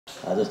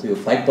जस्तो यो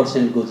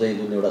 5% को चाहिँ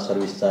जुन एउटा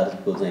सर्भिस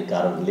चार्जको चाहिँ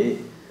कारणले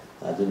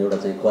जुन एउटा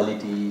चाहिँ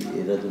क्वालिटी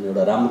र जुन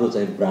एउटा राम्रो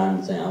चाहिँ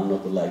ब्रान्ड चाहिँ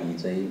आउनको लागि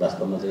चाहिँ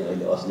वास्तवमा चाहिँ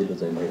अहिले असजिलो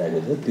चाहिँ भइरहेको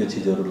छ। त्यो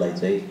चिजहरूलाई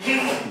चाहिँ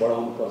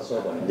बढाउनुपर्छ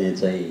भन्ने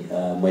चाहिँ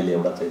मैले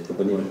एउटा चाहिँ त्यो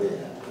पनि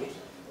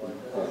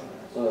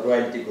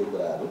रोयल्टीको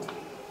कुराहरू।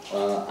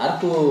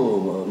 अर्को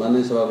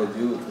माननीय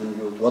सभापतिज्यू, जुन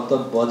यो गत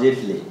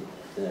बजेटले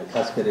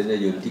खास गरेर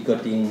यो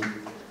टिकटिङ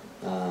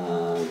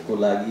को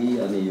लागि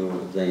अनि यो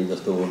चाहिँ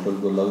जस्तो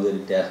होटलको लग्जरी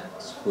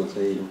ट्याक्सको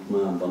चाहिँ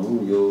रूपमा भनौँ,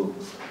 यो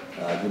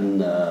जुन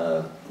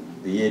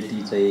VAT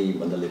चाहिँ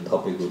भन्नाले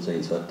थपेको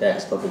चाहिँ छ,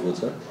 ट्याक्स थपेको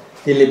छ,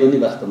 त्यसले पनि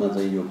वास्तवमा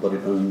चाहिँ यो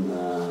पर्यटन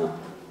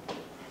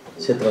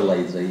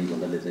क्षेत्रलाई चाहिँ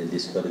भन्नाले चाहिँ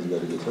डिस्करेज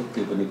गरेको छ।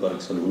 त्यो पनि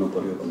करेक्सन हुनु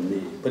पर्यो भन्ने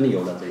पनि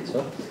एउटा चाहिँ छ।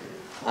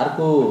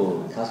 अर्को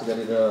खास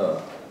गरेर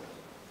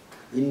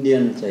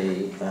इन्डियन चाहिँ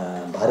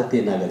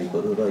भारतीय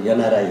नागरिकहरू र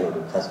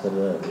NRIहरू, खास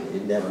गरेर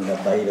इन्डियाभन्दा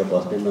बाहिर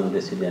बस्ने नन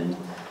रेसिडेन्ट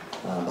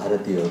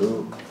भारतीयहरू,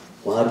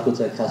 उहाँहरूको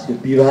चाहिँ खास यो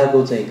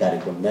विवाहको चाहिँ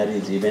कार्यक्रम,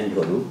 म्यारेज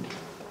इभेन्टहरू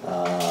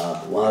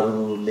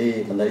उहाँहरूले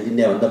भन्दाखेरि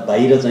इन्डियाभन्दा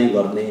बाहिर चाहिँ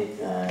गर्ने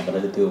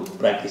भन्नाले त्यो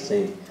प्र्याक्टिस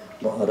चाहिँ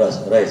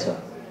रहेछ।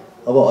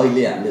 अब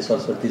अहिले हामीले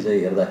सरस्वती चाहिँ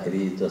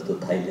हेर्दाखेरि जस्तो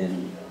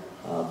थाइल्यान्ड,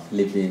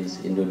 फिलिपिन्स,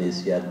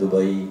 इन्डोनेसिया,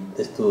 दुबई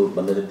त्यस्तो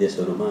भन्नाले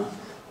देशहरूमा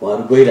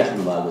उहाँहरू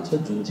गइराख्नु भएको छ,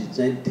 जुन चिज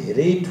चाहिँ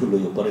धेरै ठुलो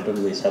यो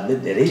पर्यटनको हिसाबले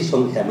धेरै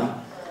सङ्ख्यामा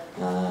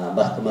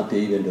वास्तवमा त्यो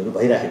इभेन्टहरू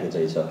भइराखेको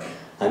चाहिँ छ।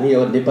 हामी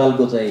अब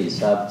नेपालको चाहिँ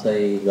हिसाब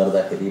चाहिँ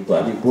गर्दाखेरि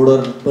हामी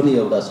बोर्डर पनि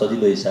एउटा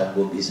सजिलो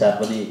हिसाबको, भिसा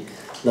पनि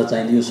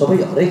नचाहिने, यो सबै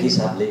हरेक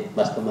हिसाबले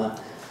वास्तवमा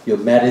यो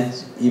म्यारेज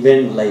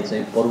इभेन्टलाई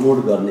चाहिँ प्रमोट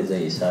गर्ने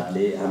चाहिँ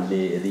हिसाबले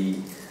हामीले यदि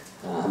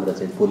हाम्रा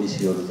चाहिँ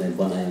पोलिसीहरू चाहिँ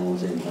बनायौँ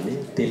चाहिँ भने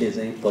त्यसले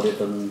चाहिँ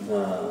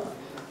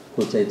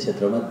पर्यटनको चाहिँ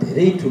क्षेत्रमा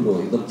धेरै ठुलो,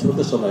 एकदम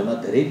छोटो समयमा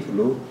धेरै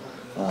ठुलो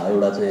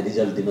एउटा चाहिँ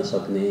रिजल्ट दिन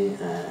सक्ने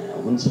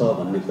हुन्छ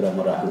भन्ने कुरा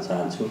म राख्न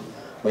चाहन्छु।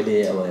 मैले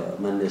अब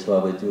माननीय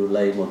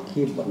सभापतिज्यूलाई म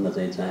के भन्न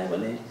चाहिँ चाहेँ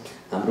भने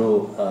हाम्रो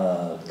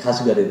खास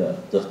गरेर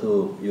जस्तो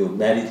यो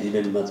म्यारेज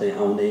इभेन्टमा चाहिँ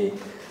आउने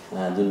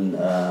जुन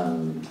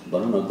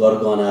भनौँ न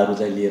गरगहनाहरू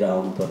चाहिँ लिएर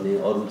आउनुपर्ने,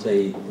 अरू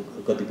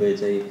चाहिँ कतिपय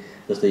चाहिँ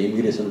जस्तो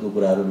इमिग्रेसनको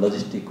कुराहरू,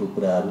 लजिस्टिकको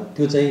कुराहरू,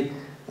 त्यो चाहिँ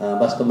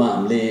वास्तवमा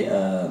हामीले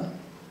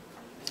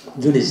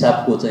जुन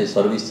हिसाबको चाहिँ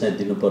सर्भिस चाहिँ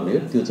दिनुपर्ने हो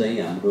त्यो चाहिँ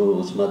हाम्रो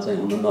उसमा चाहिँ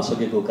हुन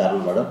नसकेको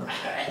कारणबाट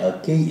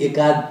केही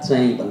एकाध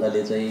चाहिँ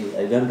भन्नाले चाहिँ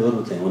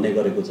इभेन्टहरू चाहिँ हुने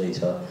गरेको चाहिँ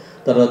छ,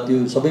 तर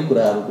त्यो सबै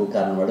कुराहरूको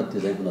कारणबाट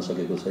त्यो चाहिँ हुन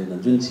सकेको छैन।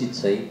 जुन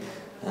चिज चाहिँ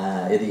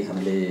यदि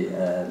हामीले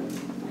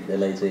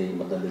यसलाई चाहिँ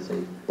भन्नाले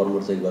चाहिँ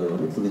प्रमोट चाहिँ गऱ्यो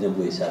भने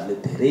टुरिज्मको हिसाबले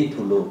धेरै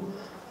ठुलो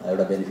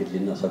एउटा बेनिफिट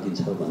लिन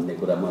सकिन्छ भन्ने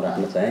कुरा म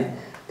राख्न चाहेँ।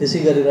 त्यसै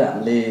गरेर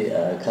हामीले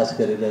खास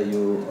गरेर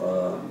यो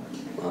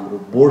हाम्रो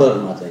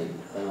बोर्डरमा चाहिँ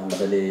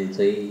भन्नाले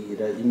चाहिँ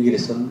र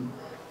इमिग्रेसन,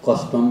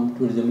 कस्टम,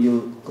 टुरिज्म, यो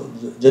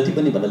जति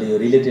पनि भन्नाले यो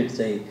रिलेटेड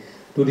चाहिँ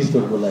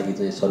टुरिस्टहरूको लागि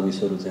चाहिँ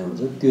सर्भिसहरू चाहिँ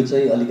हुन्छ, त्यो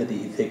चाहिँ अलिकति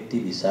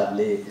इफेक्टिभ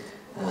हिसाबले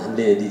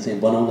हामीले यदि चाहिँ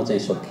बनाउन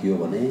चाहिँ सकियो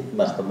भने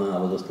वास्तवमा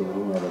अब जस्तो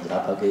भनौँ न, अब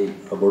झापाकै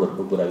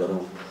बोर्डरको कुरा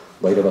गरौँ,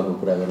 भैरवाको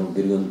कुरा गरौँ,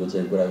 वीरगन्जको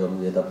चाहिँ कुरा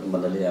गरौँ, यता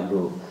भन्नाले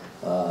हाम्रो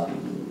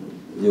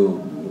यो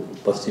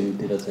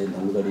पश्चिमतिर चाहिँ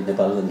धनगढी,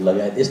 नेपालगञ्ज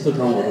लगायत यस्तो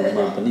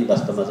ठाउँहरूमा पनि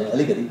वास्तवमा चाहिँ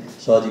अलिकति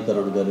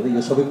सहजीकरण गरेर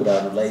यो सबै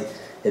कुराहरूलाई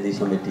यदि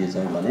समेटिएछ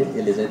भने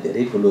यसले चाहिँ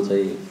धेरै ठुलो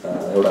चाहिँ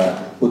एउटा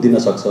उद्दिन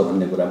सक्छ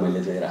भन्ने कुरा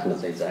मैले चाहिँ राख्न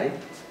चाहिँ चाहेँ।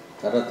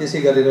 र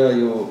त्यसै गरेर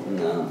यो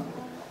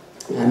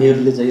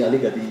हामीहरूले चाहिँ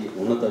अलिकति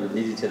हुन त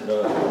निजी क्षेत्र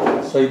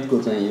सहितको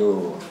चाहिँ यो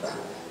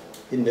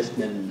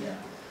इन्भेस्टमेन्ट,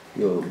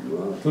 यो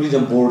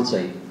टुरिज्म बोर्ड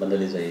चाहिँ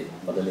भन्नाले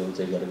ऊ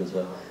चाहिँ गरेको छ,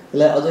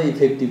 यसलाई अझै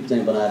इफेक्टिभ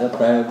चाहिँ बनाएर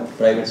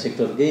प्राइभेट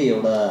सेक्टरकै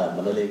एउटा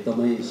भन्नाले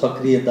एकदमै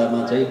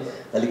सक्रियतामा चाहिँ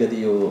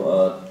अलिकति यो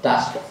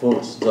टास्क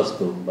फोर्स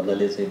जस्तो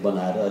भन्नाले चाहिँ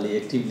बनाएर अलि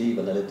एक्टिभली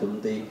भन्नाले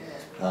तुरुन्तै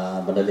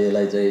भन्नाले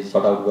यसलाई चाहिँ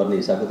सर्ट आउट गर्ने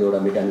हिसाबको त्यो एउटा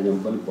मेकानिजम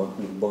पनि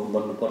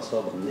बन्नुपर्छ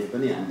भन्ने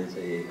पनि हामीले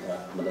चाहिँ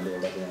भन्नाले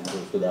एउटा चाहिँ हाम्रो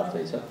सुझाव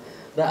चाहिँ छ।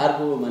 र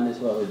अर्को मान्य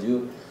सभापतिज्यू,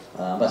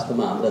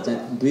 वास्तवमा हाम्रा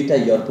चाहिँ दुईटा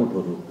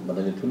एयरपोर्टहरू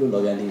भन्नाले ठुलो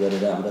लगानी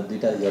गरेर हाम्रा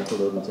दुईटा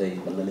एयरपोर्टहरू चाहिँ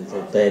भन्नाले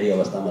चाहिँ तयारी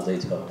अवस्थामा चाहिँ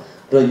छ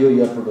र यो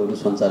एयरपोर्टहरू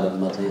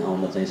सञ्चालनमा चाहिँ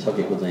आउन चाहिँ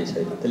सकेको चाहिँ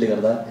छैन। त्यसले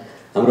गर्दा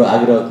हाम्रो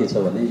आग्रह के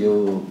छ भने यो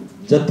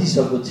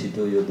जतिसक्दो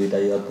छिटो यो दुईटा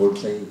एयरपोर्ट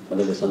चाहिँ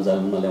भन्नाले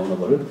सञ्चालनमा ल्याउनु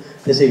पर्यो।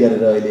 त्यसै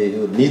गरेर अहिले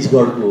यो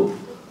निजगढको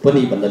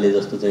पनि भन्नाले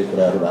जस्तो चाहिँ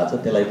कुराहरू भएको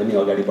छ, त्यसलाई पनि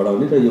अगाडि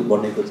बढाउने र यो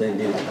बनेको चाहिँ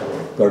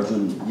निजगढ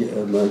जुन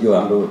यो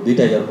हाम्रो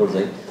दुईटा एयरपोर्ट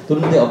चाहिँ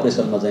तुरुन्तै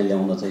अपरेसनमा चाहिँ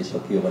ल्याउन चाहिँ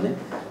सकियो भने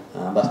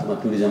वास्तवमा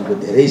टुरिज्मको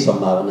धेरै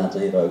सम्भावना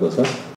चाहिँ रहेको छ।